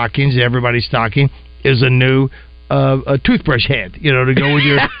our stockings, everybody's stocking, is a new. A toothbrush head, to go with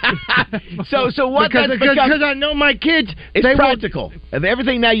your. so what? Because I know my kids. It's practical.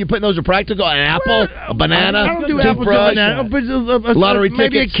 Everything now you put in those are practical. An apple, a banana. I don't do apples and banana. Lottery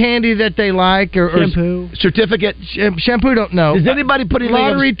maybe tickets, a candy that they like, or shampoo, certificate. Shampoo. Don't know. Does anybody put in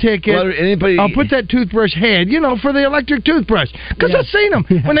lottery ticket? I'll put that toothbrush head. For the electric toothbrush. Because I've seen them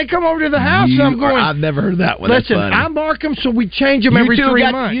when they come over to the house. I'm going. I've never heard that one. Listen, I mark them so we change them every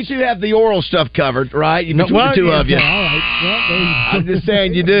 3 months. You two have the oral stuff covered, right? Between the two of you. All right. I'm just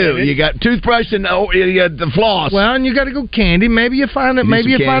saying you do. You got toothbrush and you got the floss. Well, and you got to go candy. Maybe you find it.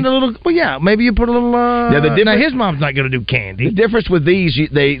 Maybe you find a little. Well, yeah. Maybe you put a little. Now his mom's not going to do candy. The difference with these,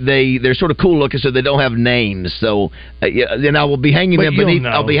 they're sort of cool looking, so they don't have names. So then I will be hanging them beneath.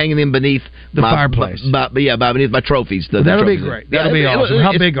 I'll be hanging them beneath the fireplace. Beneath my trophies. That'll be great. That'll be awesome.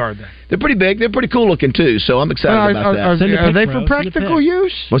 How big are they? They're pretty big. They're pretty cool looking too. So I'm excited about that. Are they for practical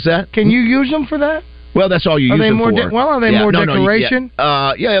use? What's that? Can you use them for that? Well, that's all you use them for. Are they more decoration?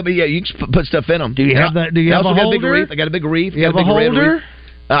 You can put stuff in them. Do you have that? Do you have a holder? I got a big wreath. You have a holder?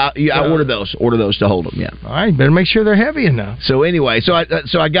 I order those. Order those to hold them. Yeah. All right. Better make sure they're heavy enough. So anyway, so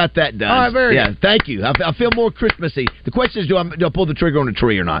I got that done. All right. Very good. Thank you. I feel more Christmassy. The question is, do I pull the trigger on a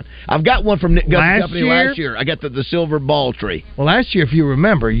tree or not? I've got one from Nick Gus's company last year. I got the silver ball tree. Well, last year, if you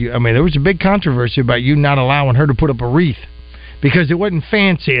remember, there was a big controversy about you not allowing her to put up a wreath because it wasn't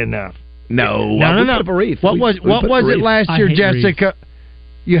fancy enough. No. Put up a wreath. What was it last year, Jessica? Wreaths.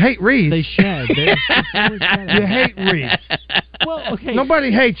 You hate wreaths. They shed. You hate wreaths. Well, okay. Nobody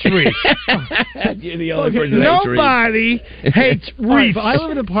hates wreaths. You're the only person Nobody hates wreaths. Right, I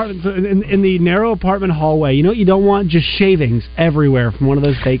live in an apartment in the narrow apartment hallway. You know what you don't want? Just shavings everywhere from one of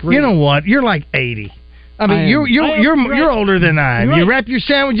those fake wreaths. You know what? You're like 80. I mean, you're older than I am. Right. You wrap your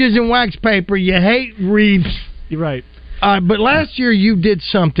sandwiches in wax paper. You hate wreaths. You're right. But last year you did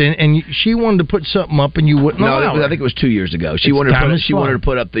something, and she wanted to put something up, and you wouldn't allow her. I think it was 2 years ago. She wanted to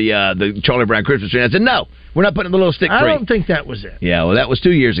put up the Charlie Brown Christmas tree. I said, no, we're not putting the little stick tree. I don't think that was it. Yeah, well, that was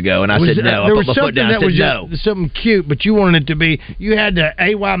 2 years ago, and I said no. There I was put my foot down. That was no. Something cute, but you wanted it to be. You had to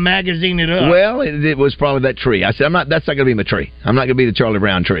AY magazine it up. Well, it was probably that tree. I said, that's not going to be my tree. I'm not going to be the Charlie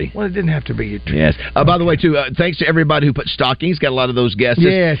Brown tree. Well, it didn't have to be your tree. Yes. By the way, too, thanks to everybody who put stockings. Got a lot of those guesses.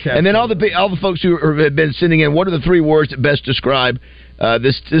 Yes. Absolutely. And then all the folks who have been sending in. What are the 3 words that best describe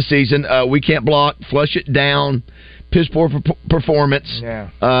this season? We can't block. Flush it down. Piss poor performance.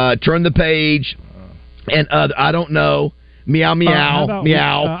 Yeah. Turn the page. And I don't know. Meow, meow,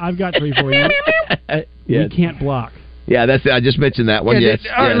 meow. I've got 3 for you. Yes. We can't block. Yeah, that's it. I just mentioned that one. Yes.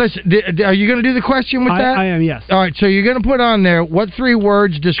 All right, listen. Are you going to do the question with that? I am. Yes. All right. So you're going to put on there what 3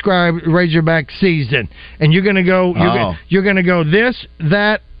 words describe Razorback season, and you're going to go. You're going to go this,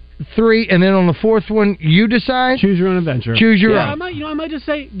 that, 3, and then on the 4th one, you decide. Choose your own adventure. Choose your own. I might just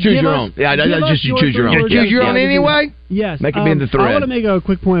say choose your own. Yeah, just choose your own. Choose your own anyway. Yes. Make it be in the thread. I want to make a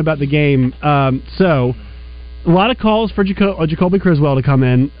quick point about the game. So, a lot of calls for Jacoby Criswell to come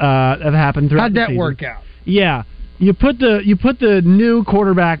in have happened throughout the season. How'd that work out? Yeah. You put the new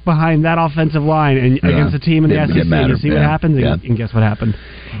quarterback behind that offensive line and against a team in the SEC and see what happens. And guess what happened?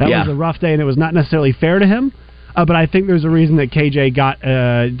 That was a rough day, and it was not necessarily fair to him. But I think there's a reason that KJ got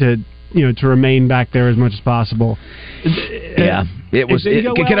to remain back there as much as possible. Yeah, it was.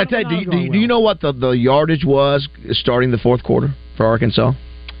 Can I tell you? Do you know what the yardage was starting the 4th quarter for Arkansas?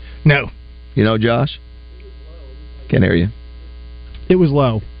 No. You know, Josh? Can't hear you. It was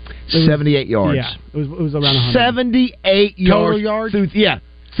low. 78 yards. Yeah, it was around 100. 78 Total yards.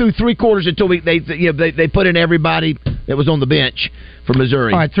 Through 3 quarters until they put in everybody that was on the bench for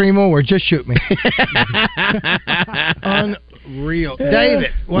Missouri. All right, 3 more. Just shoot me. Unreal,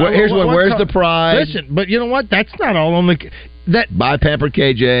 David. Where's the pride? Listen, but you know what? That's not all on the by Pampered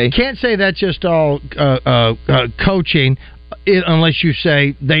KJ. Can't say that's just all coaching. Unless you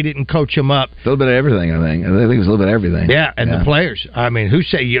say they didn't coach him up. A little bit of everything, I think. I think it was a little bit of everything. Yeah, and the players. I mean, who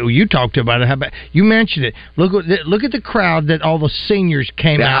say you talked about it? How about you mentioned it? Look at the crowd that all the seniors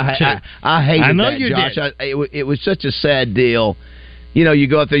came out to. I hated I know that, you Josh. did. It was such a sad deal. You know, you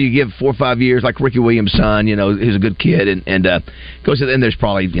go out there, you give 4 or 5 years, like Ricky Williams' son. You know, he's a good kid, and goes. And there's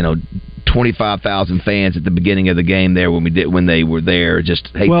probably 25,000 fans at the beginning of the game there when they were there. Just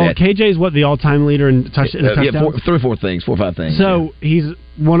hate that. Well, KJ's the all-time leader in touchdowns. 4 or 4 or 5 things. So he's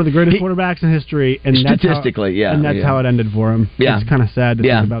one of the greatest quarterbacks in history, and statistically, that's how it ended for him. Yeah, it's kind of sad to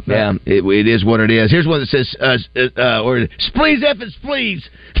think about that. Yeah, it is what it is. Here's one that says, or "Spleeze effing spleeze."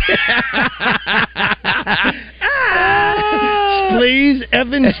 Spleeze,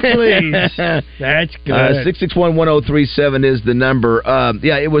 Evans, please. That's good. 661-1037 is the number.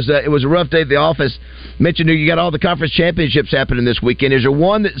 It was a rough day at the office. Mentioned you got all the conference championships happening this weekend. Is there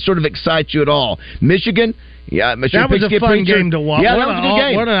one that sort of excites you at all? Michigan. Yeah, that was a fun game to watch. Yeah, that was a good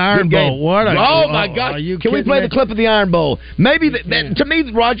game. What an Iron Bowl! My God! Can we play the clip of the Iron Bowl? Maybe that, to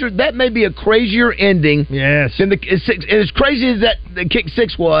me, Roger, that may be a crazier ending. Yes. Than as crazy as that the kick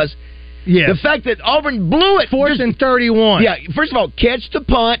 6 was. Yes. The fact that Auburn blew it. 4th and 31. Yeah, first of all, catch the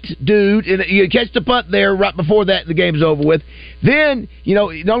punt, dude. And you catch the punt there right before that the game's over with. Then,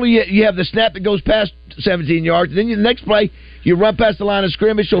 not only you have the snap that goes past 17 yards, then the next play, you run past the line of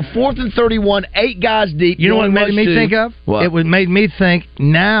scrimmage. So 4th and 31, 8 guys deep. You know what it made me think of? What? It made me think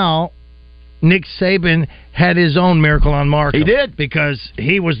now Nick Saban had his own Miracle on Markham. He did. Because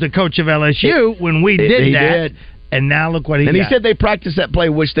he was the coach of LSU when we did that. Did. And now look what he got. And he said they practice that play,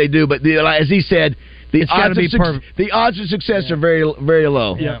 which they do. But as he said, the odds of success are very, very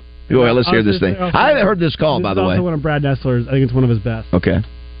low. Yeah. Go ahead, let's hear this thing. I haven't heard this call, by the way. This is also one of Brad Nessler's. I think it's one of his best. Okay.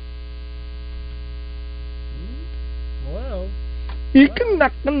 Well, you can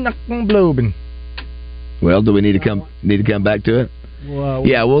knock bloobin'. Well, do we need to come back to it? Well,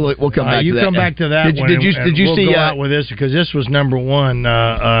 yeah, we'll come back to that. You come back to that one. Did you see? We'll go out with this because this was number 1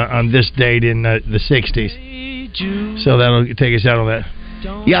 on this date in the 60s. So that'll take us out on that.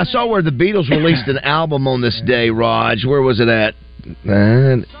 Yeah, I saw where the Beatles released an album on this day, Raj. Where was it at?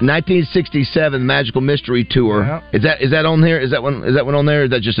 1967 Magical Mystery Tour. Yeah. Is that on there? Is that one on there? Or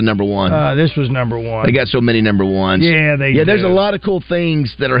is that just a number 1? This was number 1. They got so many number 1s. Yeah, there's a lot of cool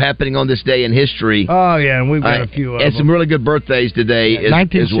things that are happening on this day in history. Oh yeah, and we've got a few of them. And some really good birthdays today as well.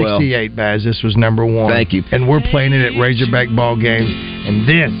 1968, Baz. This was number 1. Thank you. And we're playing it at Razorback ball games. And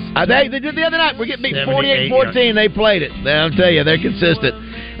this they did the other night. We're getting beat 48-14. They played it. I'll tell you, they're consistent.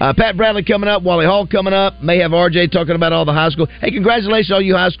 Pat Bradley coming up, Wally Hall coming up. May have RJ talking about all the high school. Hey, congratulations to all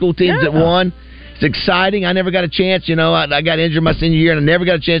you high school teams that won. It's exciting. I never got a chance. I got injured my senior year, and I never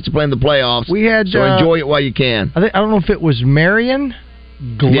got a chance to play in the playoffs. So enjoy it while you can. I don't know if it was Marion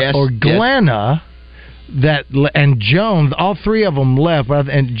or Glenna and Joan. All 3 of them left,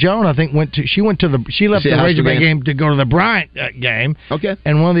 and Joan I think left the Razorback game to go to the Bryant game. Okay,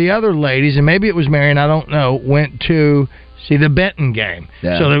 and one of the other ladies, and maybe it was Marion, I don't know, went to see the Benton game.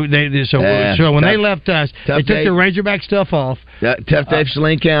 Yeah. So when they left us, they took the Razorback stuff off. Tough day for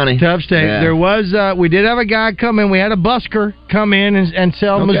Saline County. Tough day. Yeah. There was we did have a guy come in. We had a busker come in and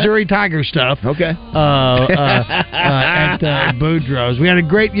sell Missouri Tiger stuff. Okay. At Boudreaux's. We had a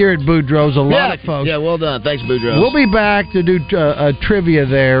great year at Boudreaux's. A lot of folks. Yeah, well done. Thanks, Boudreaux's. We'll be back to do trivia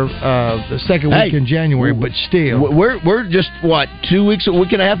there the second week in January, but still. We're just, a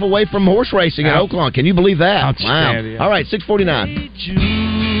week and a half away from horse racing in Oaklawn. Can you believe that? Wow. All right, 6:49.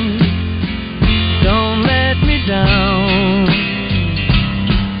 Don't let me down.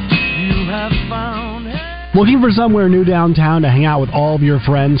 You have found. Looking for somewhere new downtown to hang out with all of your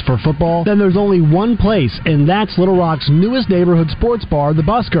friends for football? Then there's only one place, and that's Little Rock's newest neighborhood sports bar, The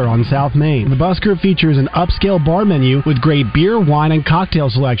Busker on South Main. The Busker features an upscale bar menu with great beer, wine, and cocktail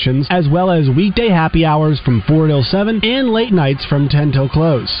selections, as well as weekday happy hours from 4 till 7 and late nights from 10 till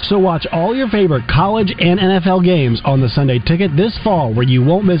close. So watch all your favorite college and NFL games on the Sunday Ticket this fall, where you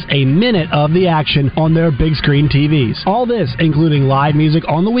won't miss a minute of the action on their big screen TVs. All this, including live music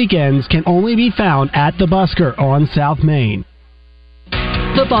on the weekends, can only be found at The Busker on South Main.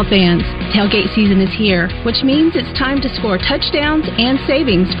 Football fans, tailgate season is here, which means it's time to score touchdowns and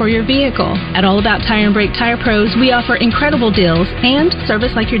savings for your vehicle. At All About Tire and Brake Tire Pros, we offer incredible deals and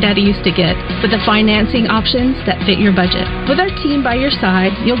service like your daddy used to get, with the financing options that fit your budget. With our team by your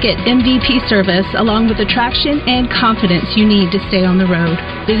side, you'll get MVP service along with the traction and confidence you need to stay on the road.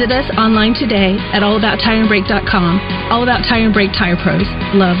 Visit us online today at allabouttireandbrake.com. All About Tire and Brake Tire Pros.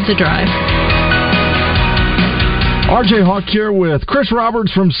 Love the drive. RJ Hawk here with Chris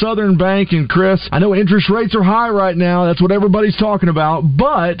Roberts from Southern Bank. And Chris, I know interest rates are high right now. That's what everybody's talking about.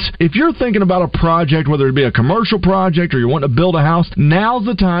 But if you're thinking about a project, whether it be a commercial project or you want to build a house, now's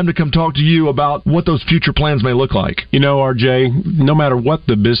the time to come talk to you about what those future plans may look like. You know, RJ, no matter what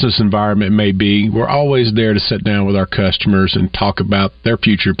the business environment may be, we're always there to sit down with our customers and talk about their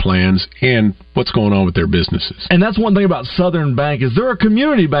future plans and what's going on with their businesses. And that's one thing about Southern Bank is they're a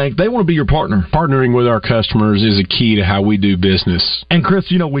community bank. They want to be your partner. Partnering with our customers is a key to how we do business. And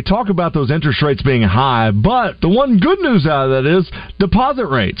Chris, you know, we talk about those interest rates being high, but the one good news out of that is deposit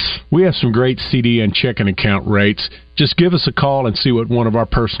rates. We have some great CD and checking account rates. Just give us a call and see what one of our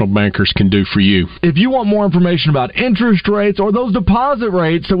personal bankers can do for you. If you want more information about interest rates or those deposit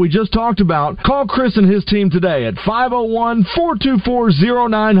rates that we just talked about, call Chris and his team today at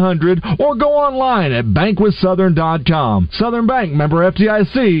 501-424-0900 or go online at bankwithsouthern.com. Southern Bank, member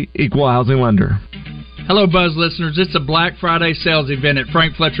FDIC, equal housing lender. Hello, Buzz listeners. It's a Black Friday sales event at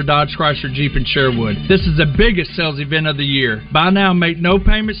Frank Fletcher Dodge Chrysler Jeep in Sherwood. This is the biggest sales event of the year. Buy now, make no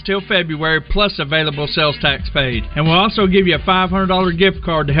payments till February, plus available sales tax paid. And we'll also give you a $500 gift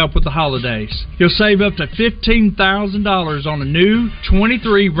card to help with the holidays. You'll save up to $15,000 on the new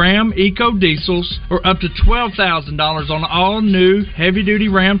 23 Ram Eco Diesels or up to $12,000 on all new heavy-duty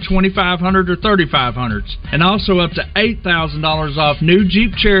Ram 2500 or 3500s. And also up to $8,000 off new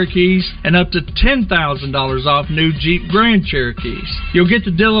Jeep Cherokees and up to $10,000 off new Jeep Grand Cherokees. You'll get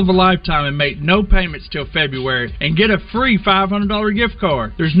the deal of a lifetime and make no payments till February and get a free $500 gift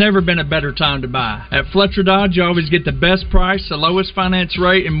card. There's never been a better time to buy. At Fletcher Dodge, you always get the best price, the lowest finance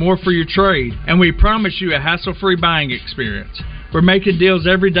rate, and more for your trade. And we promise you a hassle-free buying experience. We're making deals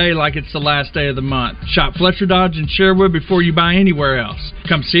every day like it's the last day of the month. Shop Fletcher Dodge in Sherwood before you buy anywhere else.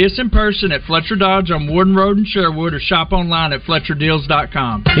 Come see us in person at Fletcher Dodge on Warden Road in Sherwood or shop online at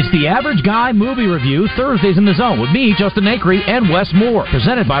FletcherDeals.com. It's the Average Guy Movie Review, Thursdays in the Zone, with me, Justin Acree, and Wes Moore.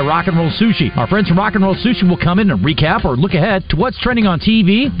 Presented by Rock and Roll Sushi. Our friends from Rock and Roll Sushi will come in and recap or look ahead to what's trending on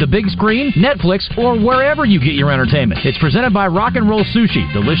TV, the big screen, Netflix, or wherever you get your entertainment. It's presented by Rock and Roll Sushi.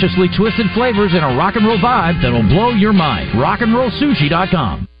 Deliciously twisted flavors and a rock and roll vibe that'll blow your mind. RockandRollSushi.com.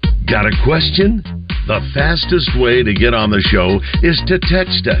 Got a question? The fastest way to get on the show is to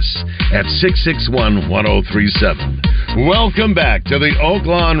text us at 661-1037. Welcome back to the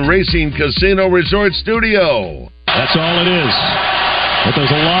Oaklawn Racing Casino Resort Studio. That's all it is. But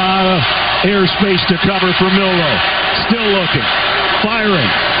there's a lot of airspace to cover for Milroe. Still looking. Firing.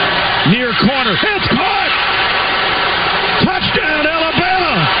 Near corner. It's caught! Touchdown,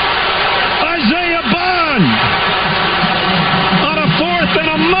 Alabama! Isaiah Bond! On a 4th and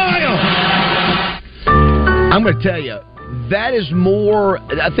a mile! I'm going to tell you, that is more,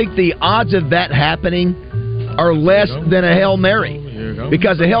 I think the odds of that happening are less than a Hail Mary.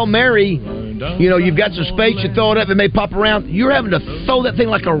 Because a Hail Mary, you know, you've got some space, you throw it up, it may pop around. You're having to throw that thing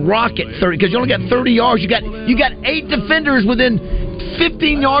like a rocket, 30, because you only got 30 yards. You got 8 defenders within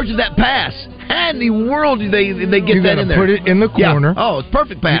 15 yards of that pass. How in the world do they get that in there? Put it in the corner. Yeah. Oh, it's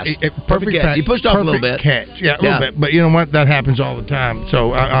perfect pass. Perfect catch. You pushed off a little bit. Catch. Yeah, a little bit. But you know what? That happens all the time.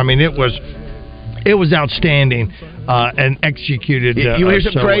 So I mean, it was outstanding and executed. You hear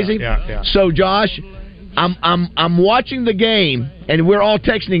something crazy? Yeah. So Josh, I'm watching the game and we're all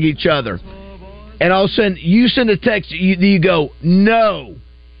texting each other, and all of a sudden you send a text. You go no,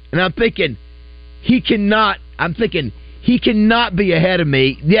 and I'm thinking he cannot be ahead of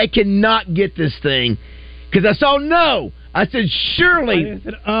me. They cannot get this thing. Because I saw no. I said, surely. I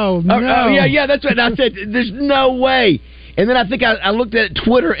said, oh, no. Yeah, that's right. And I said, there's no way. And then I think I looked at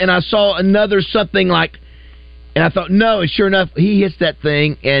Twitter and I saw another something like, and I thought, no. And sure enough, he hits that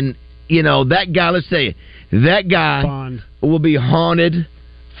thing. And, you know, that guy, let's say, that guy Bond will be haunted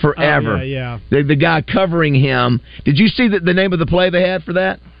forever. Oh, yeah. The guy covering him. Did you see the name of the play they had for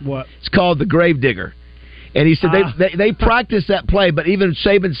that? What? It's called The Gravedigger. And he said they practice that play, but even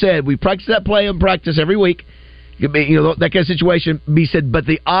Saban said, we practice that play in practice every week. You know, that kind of situation. He said, but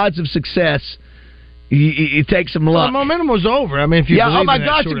the odds of success, it takes some luck. Well, the momentum was over. I mean, if you believe oh my in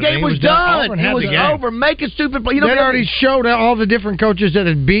gosh, that the game was done. It was over. Make a stupid play. You know, they already showed all the different coaches that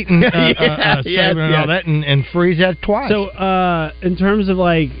had beaten Saban and all that, and Freeze had twice. So, in terms of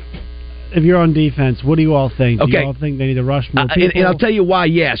like if you're on defense, what do you all think? Do Okay. you all think they need to rush more people? And I'll tell you why.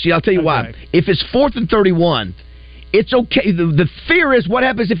 Yes, I'll tell you why. If it's 4th and 31, it's okay. The fear is what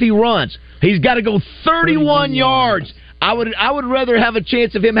happens if he runs. He's got to go 31 yards. I would rather have a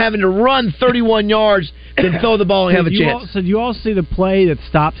chance of him having to run 31 yards than throw the ball and have a chance. So do you all see the play that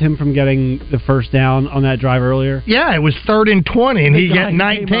stopped him from getting the first down on that drive earlier? Yeah, it was 3rd and 20, and he got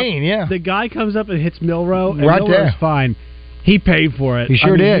 19. Yeah, the guy comes up and hits Milroe, and right Milroe's there. Fine. He paid for it. He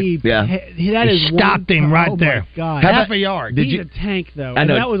sure did. He stopped him right there. God. Half a yard. He's a tank, though. I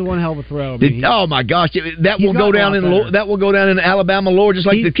know. And that was one hell of a throw. Oh my gosh, that will go down in Alabama lore just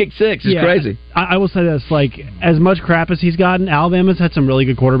like the kick six. It's crazy. I will say this: like as much crap as he's gotten, Alabama's had some really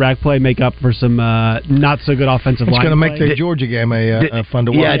good quarterback play make up for some not so good offensive line. It's going to make the Georgia game a fun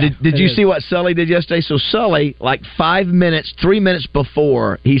to watch. Yeah. Did you see what Sully did yesterday? So Sully, like 3 minutes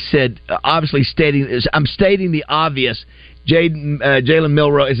before, he said, obviously I'm stating the obvious. Jalen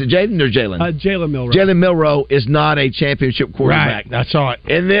Milroe. Is it Jaden or Jalen? Jalen Milroe. Jalen Milroe is not a championship quarterback. Right, that's all.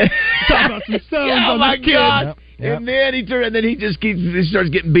 And then, talk about some stones oh on my this kid. God! Yep. And then he starts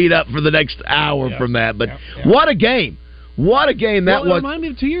getting beat up for the next hour from that. But what a game! What a game that was! It reminded me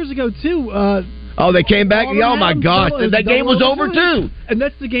of 2 years ago too. They came back. Oh my gosh, that game was over too. And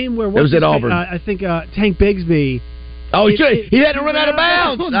that's the game where it was at Auburn. I think Tank Bigsby. Oh, he had to run out of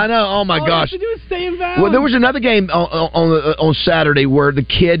bounds. I know. Oh my gosh! All he had to do is stay in bounds. Well, there was another game on Saturday where the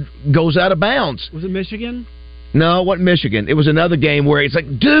kid goes out of bounds. Was it Michigan? No, it wasn't Michigan. It was another game where it's like,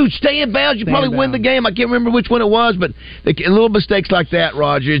 dude, stay in bounds. You probably win the game. I can't remember which one it was, but little mistakes like that,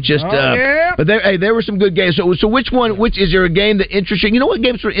 Roger. It's just. But there were some good games. So which is there a game that interests you? You know what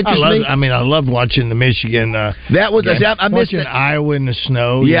games were interesting? I loved watching the Michigan. That was I missed it. Iowa in the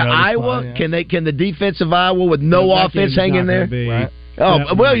snow. Yeah, Iowa. Can the defensive Iowa with no offense hang in there? Right.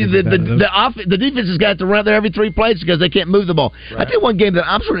 Oh, well, the defense has got to run there every 3 plays because they can't move the ball. Right. I think one game that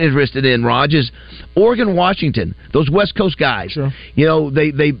I'm sort of interested in, Raj, is Oregon-Washington. Those West Coast guys. Sure. You know,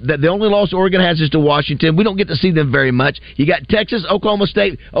 the only loss Oregon has is to Washington. We don't get to see them very much. You got Texas, Oklahoma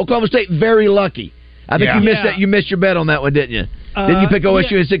State. Oklahoma State, very lucky. I think you missed that. You missed your bet on that one, didn't you? Didn't you pick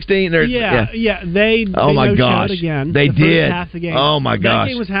OSU in 16? They oh my gosh, again. They did. First half of the game. Oh my gosh, that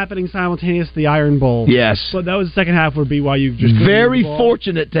game was happening simultaneous to the Iron Bowl. Yes, but that was the second half where BYU just very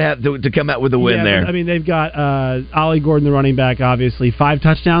fortunate to have to come out with a win there. I mean, they've got Ollie Gordon, the running back, obviously 5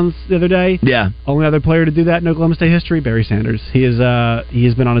 touchdowns the other day. Yeah, only other player to do that in Oklahoma State history, Barry Sanders. He has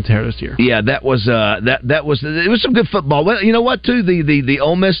been on a tear this year. Yeah, that was it was some good football. Well, you know what? Too the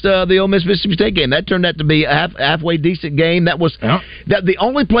Ole Miss Mississippi State game that turned out to be a halfway decent game. That was the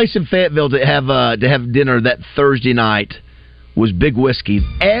only place in Fayetteville to have dinner that Thursday night was Big Whiskey.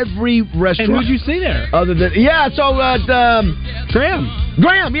 Every restaurant. And who'd you see there? Other than I saw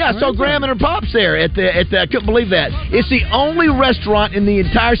Graham. Yeah, I saw Graham and her pops there at the. I couldn't believe that. It's the only restaurant in the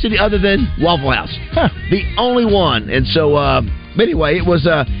entire city other than Waffle House. The only one. And so, but anyway, it was.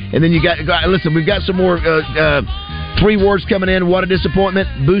 And then you got. Listen, we've got some more. 3 words coming in. What a disappointment.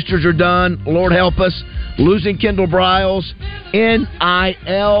 Boosters are done. Lord help us. Losing Kendall Briles.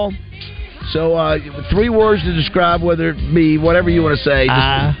 NIL. So 3 words to describe whether it be whatever you want to say.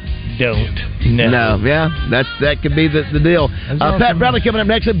 I don't know. No, yeah, that could be the deal. Pat Bradley coming up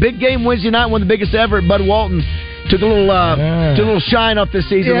next. A big game Wednesday night, one of the biggest ever. Bud Walton took a little shine off this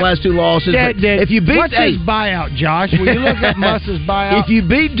season. The last 2 losses. If you beat what's his buyout, Josh? Will you look at Muss's buyout? If you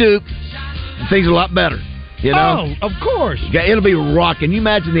beat Duke, things are a lot better. You know? Oh, of course. It'll be rocking. Can you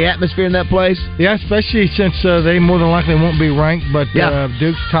imagine the atmosphere in that place? Yeah, especially since they more than likely won't be ranked, but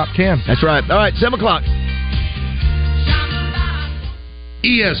Duke's top 10. That's right. All right, 7 o'clock.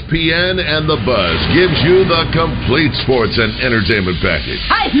 ESPN and The Buzz gives you the complete sports and entertainment package.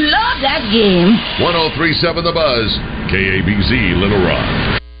 I love that game. 103.7 The Buzz, KABZ Little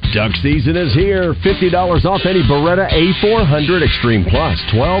Rock. Duck season is here. $50 off any Beretta A400 Extreme Plus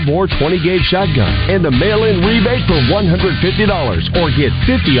 12 or 20 gauge shotgun, and a mail-in rebate for $150, or get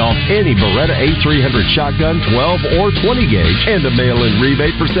 $50 off any Beretta A300 shotgun 12 or 20 gauge, and a mail-in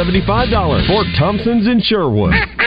rebate for $75. Fort Thompson's in Sherwood.